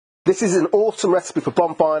This is an awesome recipe for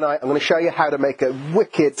bonfire night. I'm going to show you how to make a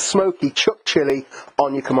wicked, smoky chuck chili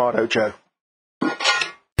on your Kamado Joe.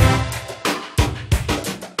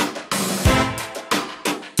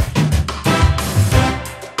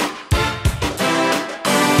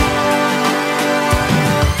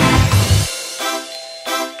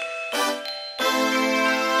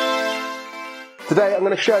 Today I'm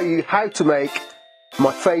going to show you how to make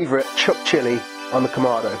my favourite chuck chili on the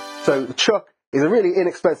Kamado. So the chuck is a really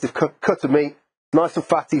inexpensive cut of meat, nice and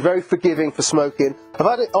fatty, very forgiving for smoking. I've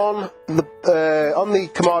had it on the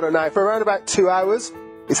Kamado now for around about 2 hours.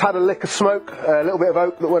 It's had a lick of smoke, a little bit of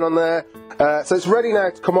oak that went on there. So it's ready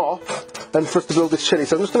now to come off and for us to build this chili.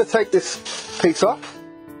 So I'm just going to take this piece off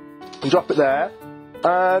and drop it there.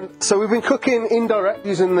 And so we've been cooking indirect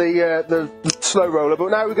using the slow roller, but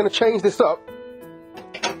now we're going to change this up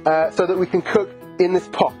so that we can cook in this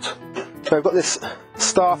pot. So I've got this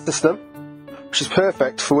star system, which is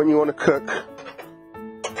perfect for when you want to cook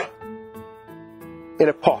in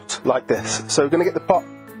a pot like this. So we're going to get the pot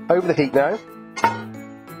over the heat now,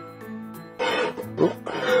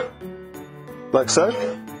 like so,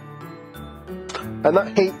 and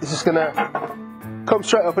that heat is just going to come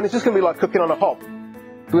straight up, and it's just going to be like cooking on a hob.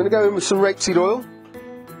 We're going to go in with some rapeseed oil.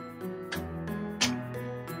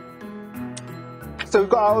 So we've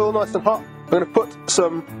got our oil nice and hot. We're going to put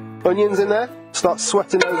some onions in there, start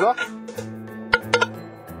sweating those off,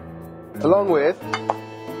 along with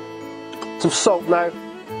some salt. Now,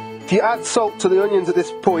 if you add salt to the onions at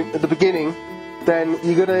this point, at the beginning, then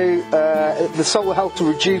you're going to, the salt will help to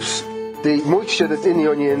reduce the moisture that's in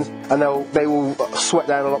the onions, and they will sweat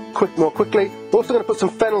down a lot more quickly. We're also going to put some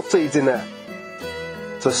fennel seeds in there.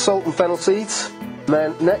 So salt and fennel seeds. And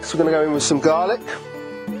then next we're going to go in with some garlic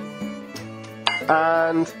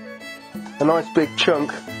and a nice big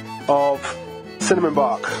chunk of cinnamon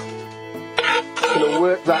bark. Just going to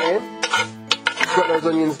work that in, sweat those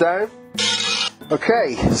onions down.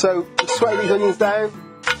 Okay, so sweating these onions down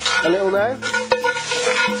a little now.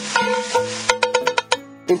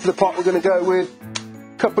 Into the pot we're going to go with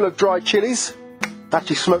a couple of dried chilies. I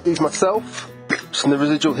actually smoked these myself, just in the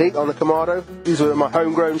residual heat on the Kamado. These are my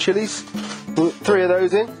homegrown chilies. Put 3 of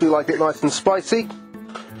those in, do like it nice and spicy.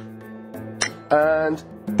 And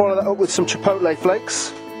follow that up with some chipotle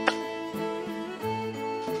flakes.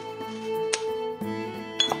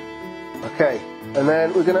 Okay, and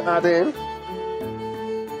then we're going to add in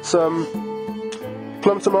some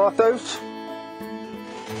plum tomatoes.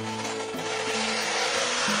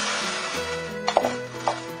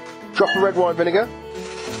 Drop of red wine vinegar.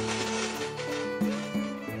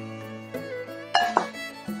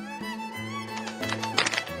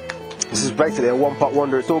 This is basically a one-pot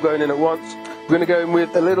wonder. It's all going in at once. We're going to go in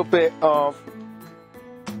with a little bit of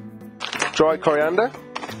dried coriander,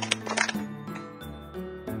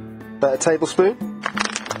 about a tablespoon,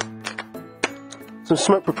 some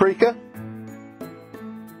smoked paprika.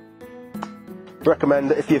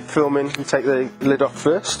 Recommend that if you're filming, you take the lid off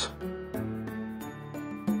first.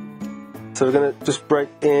 So we're going to just break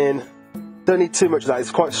in, don't need too much of that, it's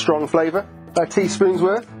quite strong flavour, about a teaspoon's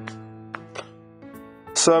worth.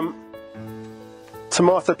 Some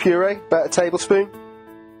tomato puree, about a tablespoon.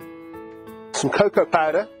 Some cocoa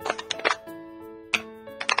powder,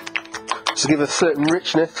 to give a certain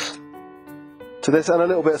richness to this, and a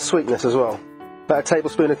little bit of sweetness as well. About a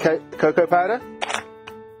tablespoon of cocoa powder.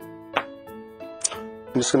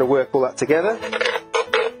 I'm just going to work all that together.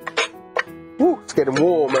 Woo, it's getting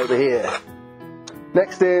warm over here.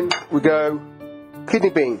 Next in we go kidney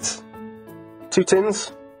beans, 2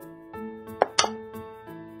 tins.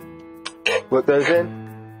 Work those in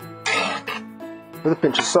with a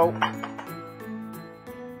pinch of salt,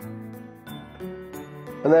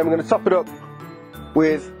 and then we're going to top it up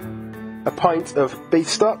with a pint of beef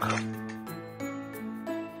stock.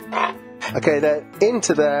 Okay, then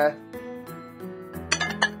into there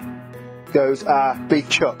goes our beef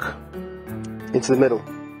chuck into the middle.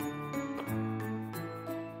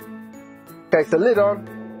 Okay, so lid on.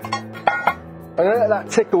 I'm going to let that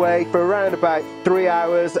tick away for around about 3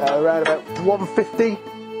 hours, around about 150,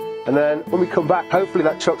 and then when we come back, hopefully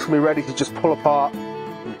that chuck's going to be ready to just pull apart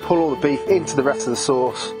and pull all the beef into the rest of the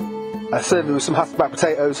sauce. Serve it with some hasselback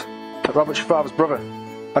potatoes, like Robert your father's brother.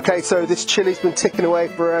 Okay, so this chili's been ticking away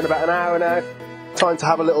for around about an hour now. Time to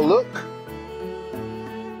have a little look.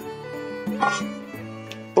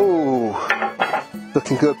 Ooh,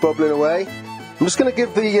 looking good, bubbling away. I'm just going to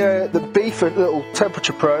give the beef a little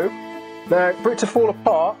temperature probe. Now, for it to fall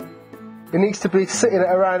apart, it needs to be sitting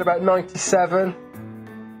at around about 97.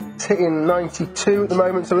 It's hitting 92 at the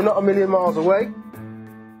moment, so we're not a million miles away.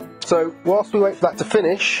 So whilst we wait for that to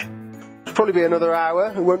finish, probably be another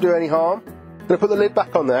hour. It won't do any harm. I'm going to put the lid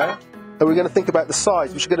back on there, and we're going to think about the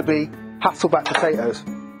size, which are going to be hasselback potatoes.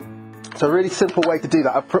 So a really simple way to do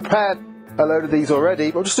that. I've prepared a load of these already,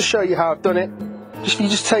 but just to show you how I've done it, you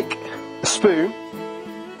just take a spoon,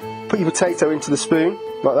 put your potato into the spoon,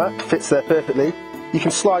 like that, it fits there perfectly. You can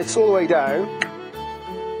slice all the way down,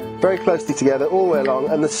 very closely together, all the way along,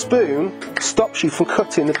 and the spoon stops you from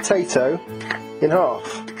cutting the potato in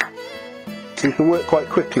half. So you can work quite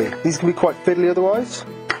quickly. These can be quite fiddly otherwise.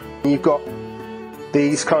 And you've got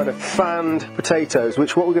these kind of fanned potatoes,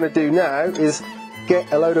 which what we're going to do now is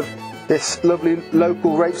get a load of this lovely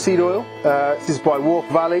local rapeseed oil. This is by Wharf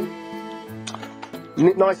Valley.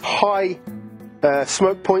 Nice high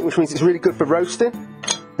smoke point, which means it's really good for roasting.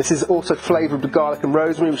 This is also flavoured with garlic and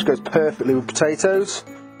rosemary, which goes perfectly with potatoes.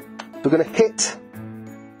 We're going to hit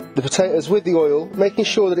the potatoes with the oil, making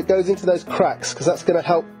sure that it goes into those cracks, because that's going to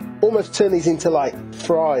help almost turn these into like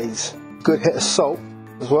fries. Good hit of salt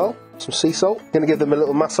as well, some sea salt. Going to give them a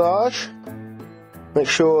little massage. Make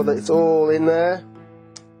sure that it's all in there.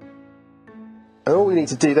 And all we need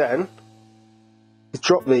to do then is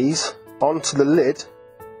drop these onto the lid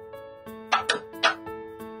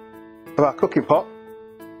of our cooking pot.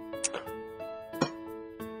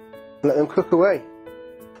 Let them cook away.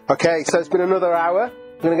 Okay, so it's been another hour.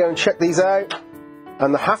 I'm going to go and check these out.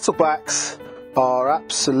 And the hasselbacks are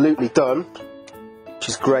absolutely done, which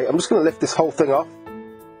is great. I'm just going to lift this whole thing off.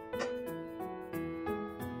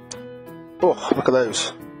 Oh, look at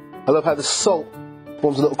those. I love how the salt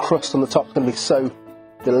forms a little crust on the top. It's going to be so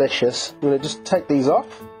delicious. I'm going to just take these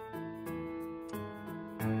off.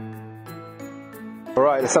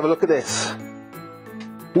 Alright, let's have a look at this.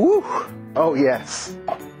 Woo! Oh yes.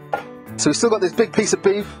 So we've still got this big piece of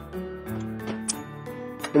beef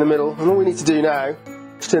in the middle, and all we need to do now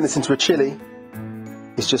to turn this into a chilli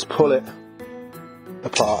is just pull it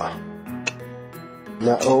apart. And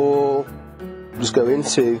that all just go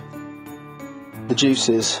into the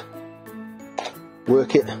juices,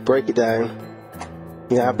 work it, break it down.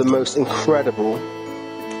 You have the most incredible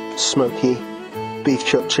smoky beef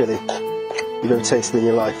chuck chilli you've ever tasted in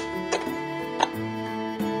your life.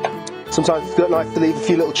 Sometimes it's nice to leave a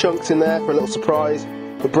few little chunks in there for a little surprise,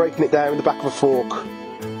 but breaking it down with the back of a fork,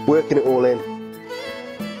 working it all in,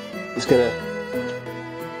 is going to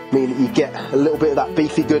mean that you get a little bit of that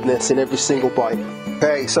beefy goodness in every single bite.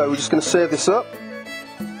 Okay, so we're just going to serve this up.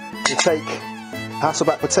 You take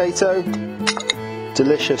hasselback potato,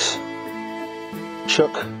 delicious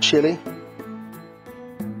chuck chilli,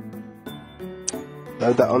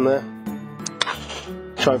 load that on there.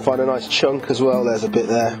 Try and find a nice chunk as well. There's a bit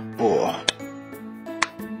there. Oh.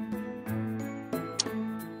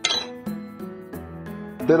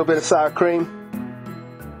 Little bit of sour cream.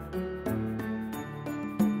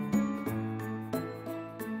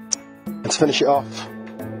 And to finish it off,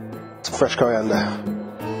 some fresh coriander.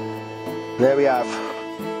 And there we have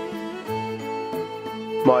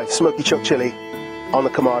my smoky chuck chilli on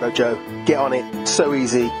the Kamado Joe. Get on it. So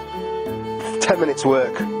easy. 10 minutes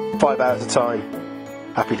work. 5 hours of time.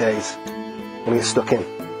 Happy days. I'm going to get stuck in.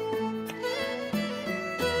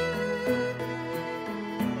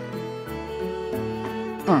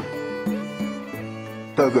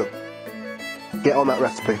 So good. Get on that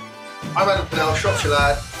recipe. I'm Adam Pennell, Shropshire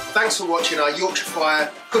Lad. Thanks for watching our Yorkshire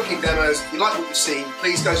Fire cooking demos. If you like what you've seen,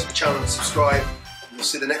 please go to the channel and subscribe. And you'll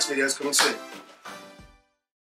see the next videos coming soon.